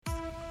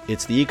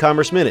It's the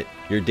E-Commerce Minute,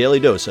 your daily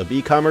dose of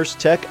e-commerce,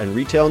 tech, and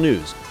retail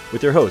news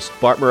with your hosts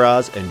Bart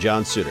Mraz and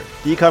John Suter.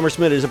 The E-Commerce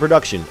Minute is a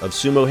production of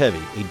Sumo Heavy,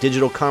 a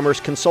digital commerce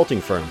consulting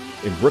firm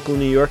in Brooklyn,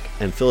 New York,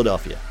 and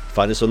Philadelphia.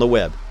 Find us on the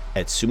web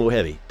at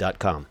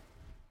sumoheavy.com.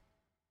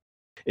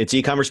 It's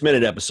E-Commerce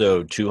Minute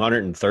episode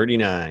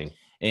 239.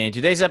 In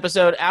today's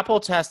episode, Apple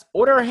tests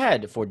order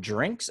ahead for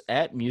drinks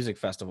at music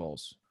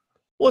festivals.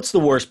 What's the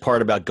worst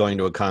part about going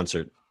to a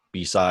concert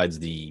besides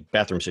the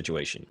bathroom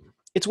situation?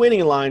 It's waiting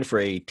in line for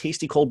a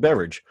tasty cold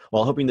beverage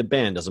while hoping the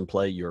band doesn't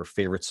play your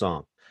favorite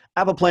song.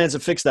 Apple plans to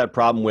fix that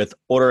problem with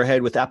Order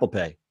Ahead with Apple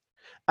Pay.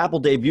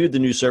 Apple debuted the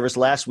new service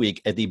last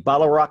week at the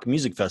Bottle Rock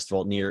Music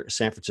Festival near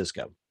San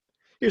Francisco.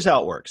 Here's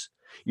how it works.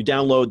 You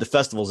download the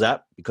festival's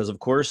app, because of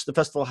course the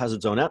festival has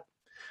its own app.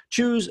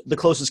 Choose the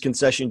closest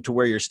concession to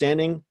where you're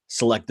standing,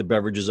 select the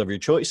beverages of your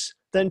choice,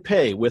 then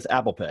pay with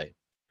Apple Pay.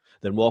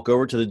 Then walk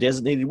over to the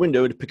designated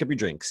window to pick up your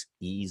drinks.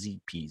 Easy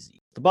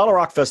peasy. The Bottle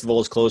Rock Festival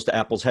is close to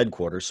Apple's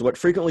headquarters, so it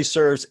frequently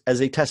serves as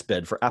a test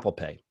bed for Apple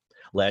Pay.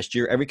 Last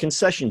year, every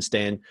concession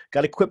stand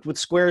got equipped with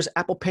Square's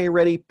Apple Pay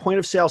Ready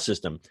point-of-sale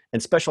system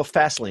and special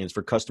fast lanes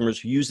for customers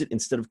who use it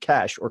instead of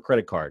cash or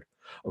credit card.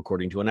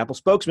 According to an Apple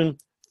spokesman,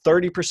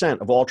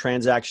 30% of all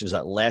transactions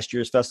at last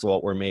year's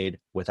festival were made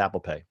with Apple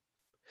Pay.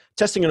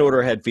 Testing an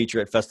order ahead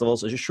feature at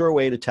festivals is a sure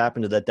way to tap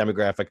into that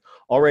demographic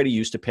already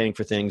used to paying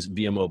for things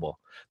via mobile.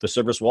 The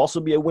service will also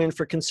be a win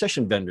for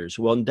concession vendors,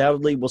 who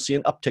undoubtedly will see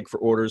an uptick for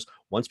orders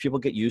once people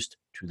get used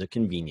to the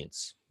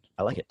convenience.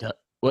 I like it. Duh.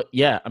 Well,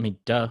 yeah,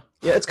 duh.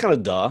 Yeah, it's kind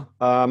of duh.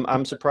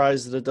 I'm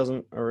surprised that it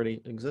doesn't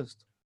already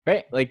exist.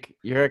 Right? Like,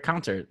 you're at a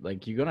concert.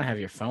 Like, you're going to have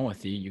your phone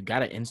with you. You got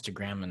to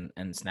Instagram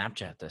and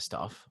Snapchat this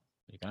stuff.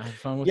 You're going to have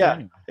fun with it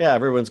anyway. Yeah,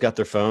 everyone's got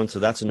their phone, so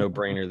that's a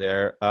no-brainer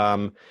there.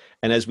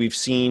 And as we've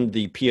seen,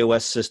 the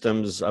POS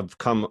systems have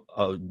come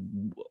a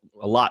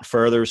lot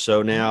further.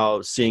 So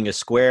now seeing a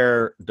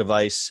Square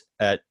device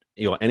at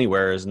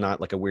anywhere is not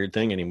like a weird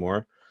thing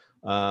anymore.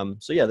 So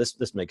yeah,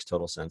 this makes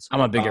total sense. I'm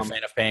a bigger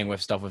fan of paying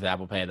with stuff with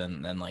Apple Pay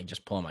than like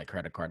just pulling my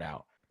credit card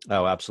out.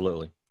 Oh,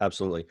 absolutely.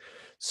 Absolutely.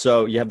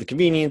 So you have the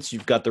convenience,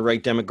 you've got the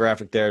right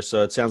demographic there.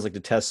 So it sounds like the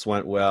tests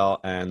went well,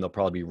 and they'll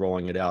probably be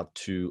rolling it out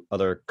to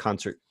other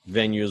concert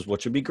venues,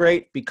 which would be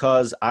great,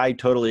 because I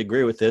totally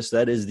agree with this.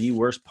 That is the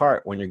worst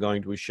part when you're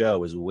going to a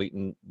show, is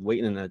waiting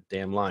in that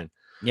damn line.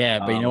 Yeah,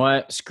 but you know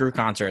what? Screw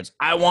concerts.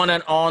 I want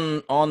it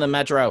on the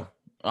metro,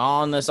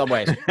 on the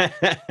subways.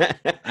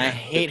 I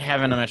hate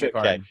having a metro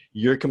card. Okay.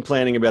 You're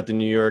complaining about the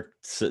New York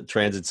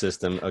transit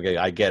system. Okay,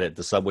 I get it.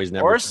 The subways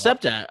never. Or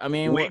SEPTA.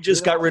 We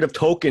just got rid of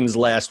tokens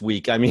last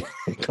week.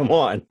 Come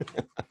on.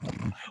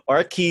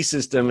 Our key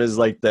system is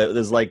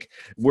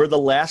we're the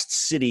last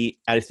city,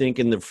 I think,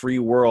 in the free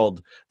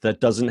world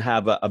that doesn't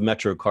have a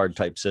metro card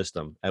type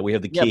system. And we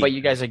have the key. Yeah, but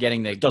you guys are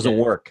getting it doesn't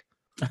work.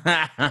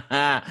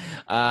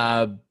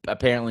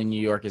 Apparently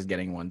New York is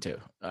getting one too.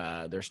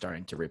 They're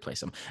starting to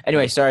replace them.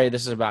 Anyway, sorry,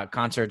 this is about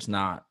concerts,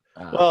 not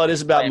well, it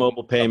is about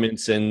mobile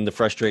payments and the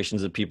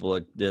frustrations that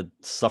people that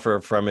suffer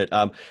from it.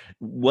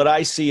 What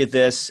I see at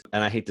this,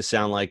 and I hate to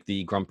sound like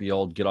the grumpy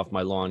old get off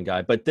my lawn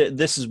guy, but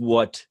this is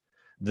what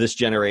this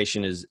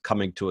generation is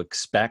coming to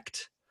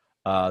expect.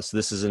 So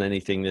this isn't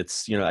anything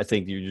that's, I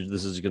think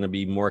this is going to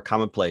be more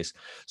commonplace.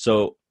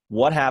 So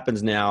what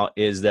happens now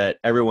is that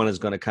everyone is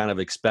going to kind of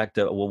expect,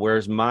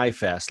 where's my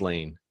fast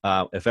lane?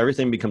 If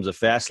everything becomes a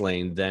fast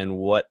lane, then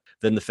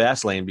the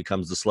fast lane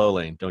becomes the slow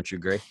lane. Don't you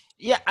agree?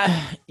 Yeah,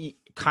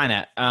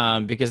 kind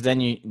of. Because then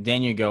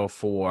you go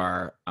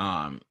for,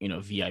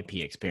 VIP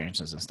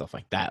experiences and stuff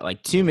like that.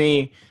 Like, to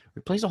me,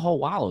 replace a whole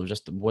while of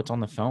just what's on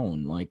the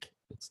phone. Like,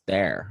 it's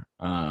there.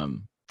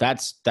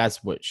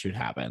 That's what should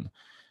happen.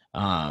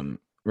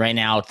 Right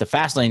now, it's the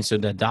fast lane, so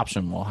the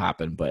adoption will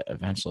happen, but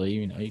eventually,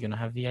 you're going to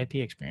have VIP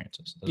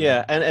experiences.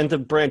 Yeah, and to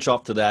branch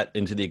off to that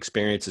into the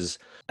experiences,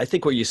 I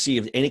think what you see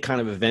of any kind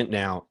of event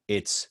now,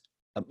 it's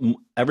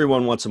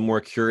everyone wants a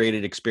more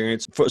curated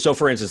experience. So,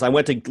 for instance, I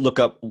went to look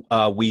up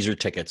Weezer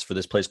tickets for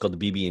this place called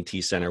the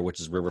BB&T Center, which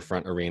is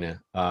Riverfront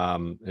Arena.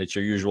 It's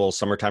your usual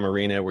summertime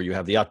arena where you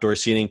have the outdoor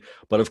seating,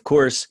 but of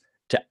course,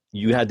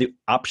 you had the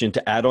option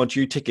to add onto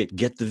your ticket,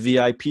 get the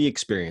VIP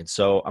experience.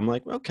 So I'm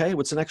like, okay,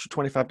 what's an extra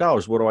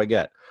 $25? What do I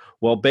get?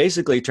 Well,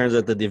 basically, it turns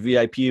out that the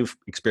VIP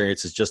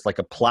experience is just like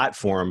a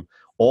platform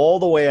all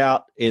the way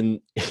out in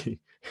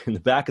the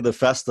back of the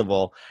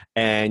festival,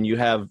 and you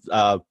have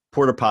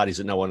porta potties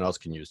that no one else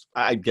can use.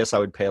 I guess I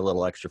would pay a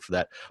little extra for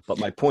that. But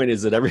my point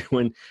is that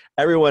everyone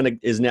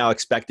is now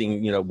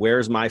expecting,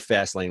 where's my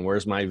fast lane?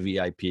 Where's my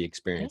VIP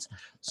experience? Yeah,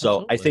 so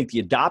absolutely. I think the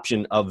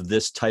adoption of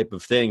this type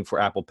of thing for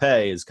Apple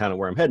Pay is kind of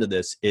where I'm headed to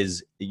this,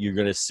 is you're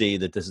going to see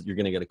that you're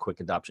going to get a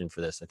quick adoption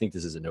for this. I think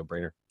this is a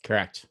no-brainer.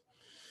 Correct.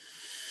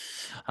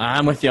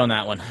 I'm with you on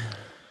that one.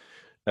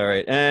 All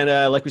right.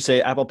 And like we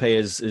say, Apple Pay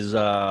is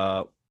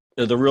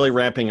they're really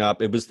ramping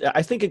up.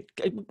 I think it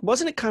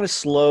wasn't kind of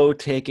slow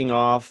taking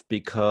off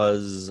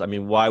because,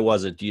 why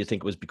was it? Do you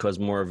think it was because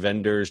more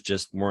vendors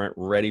just weren't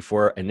ready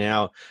for it? And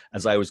now,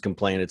 as I always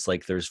complain, it's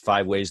like there's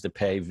 5 ways to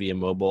pay via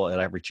mobile at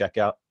every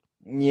checkout.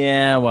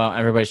 Yeah, well,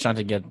 everybody's trying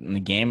to get in the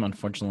game.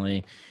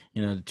 Unfortunately,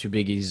 the two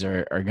biggies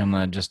are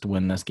gonna just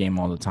win this game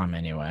all the time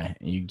anyway.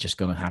 You're just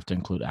gonna have to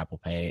include Apple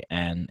Pay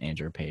and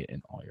Android Pay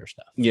in all your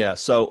stuff. Yeah,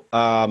 so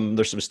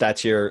there's some stats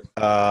here.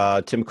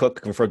 Tim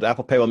Cook confirmed that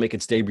Apple Pay will make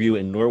its debut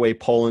in Norway,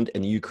 Poland,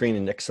 and Ukraine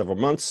in the next several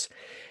months.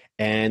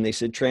 And they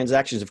said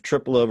transactions have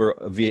tripled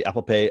via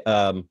Apple Pay,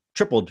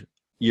 tripled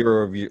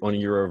year-over-year on a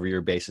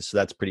year-over-year basis. So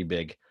that's pretty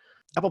big.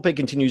 Apple Pay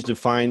continues to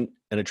find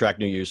and attract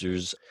new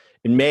users.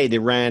 In May, they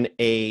ran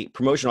a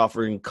promotion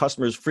offering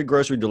customers free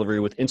grocery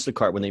delivery with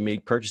Instacart when they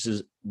made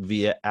purchases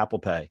via Apple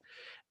Pay.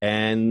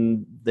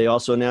 And they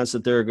also announced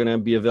that they're going to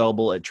be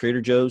available at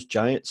Trader Joe's,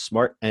 Giant,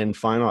 Smart, and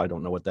Final. I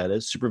don't know what that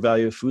is. Super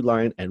Value, Food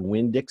Lion, and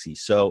Winn-Dixie.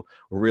 So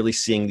we're really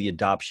seeing the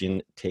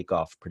adoption take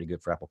off. Pretty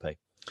good for Apple Pay.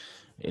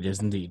 It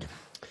is indeed.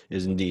 It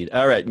is indeed.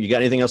 All right. You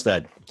got anything else to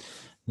add?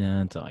 Yeah,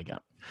 that's all I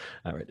got.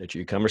 All right. That's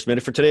your e-commerce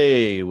minute for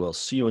today. We'll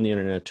see you on the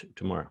internet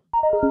tomorrow.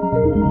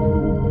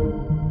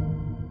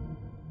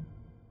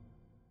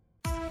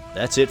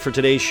 That's it for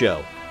today's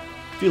show.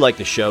 If you like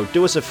the show,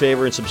 do us a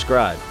favor and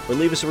subscribe or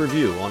leave us a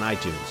review on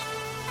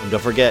iTunes. And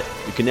don't forget,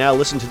 you can now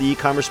listen to the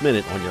e-commerce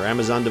minute on your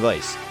Amazon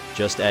device.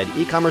 Just add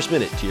e-commerce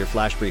minute to your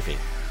flash briefing.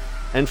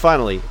 And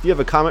finally, if you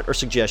have a comment or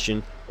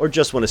suggestion or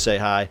just want to say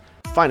hi,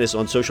 find us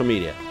on social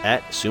media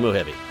at Sumo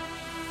Heavy.